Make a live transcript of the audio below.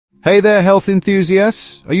Hey there, health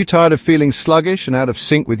enthusiasts! Are you tired of feeling sluggish and out of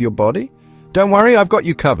sync with your body? Don't worry, I've got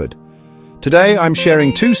you covered. Today, I'm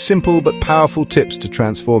sharing 2 simple but powerful tips to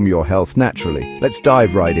transform your health naturally. Let's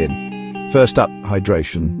dive right in. First up,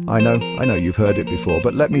 hydration. I know you've heard it before,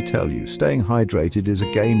 but let me tell you, staying hydrated is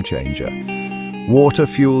a game changer. Water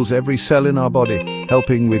fuels every cell in our body,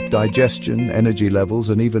 helping with digestion, energy levels,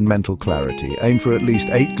 and even mental clarity. Aim for at least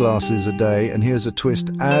 8 glasses a day, and here's a twist: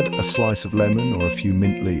 add a slice of lemon or a few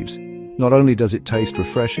mint leaves. Not only does it taste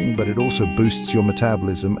refreshing, but it also boosts your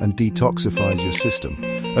metabolism and detoxifies your system.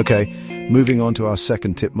 Okay, moving on to our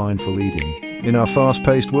second tip, mindful eating. In our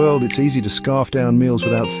fast-paced world, it's easy to scarf down meals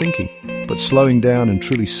without thinking, but slowing down and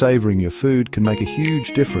truly savoring your food can make a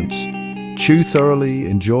huge difference. Chew thoroughly,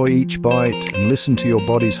 enjoy each bite, and listen to your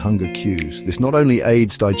body's hunger cues. This not only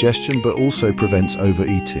aids digestion, but also prevents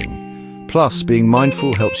overeating. Plus, being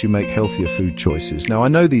mindful helps you make healthier food choices. Now, I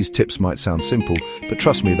know these tips might sound simple, but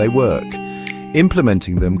trust me, they work.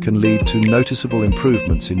 Implementing them can lead to noticeable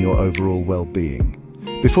improvements in your overall well-being.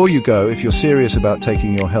 Before you go, if you're serious about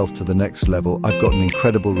taking your health to the next level, I've got an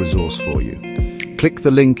incredible resource for you. Click the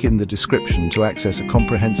link in the description to access a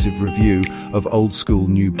comprehensive review of Old School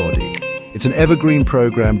New Body. It's an evergreen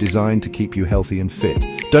program designed to keep you healthy and fit.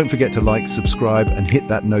 Don't forget to like, subscribe, and hit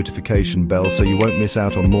that notification bell so you won't miss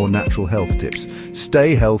out on more natural health tips.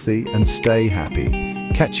 Stay healthy and stay happy.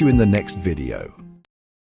 Catch you in the next video.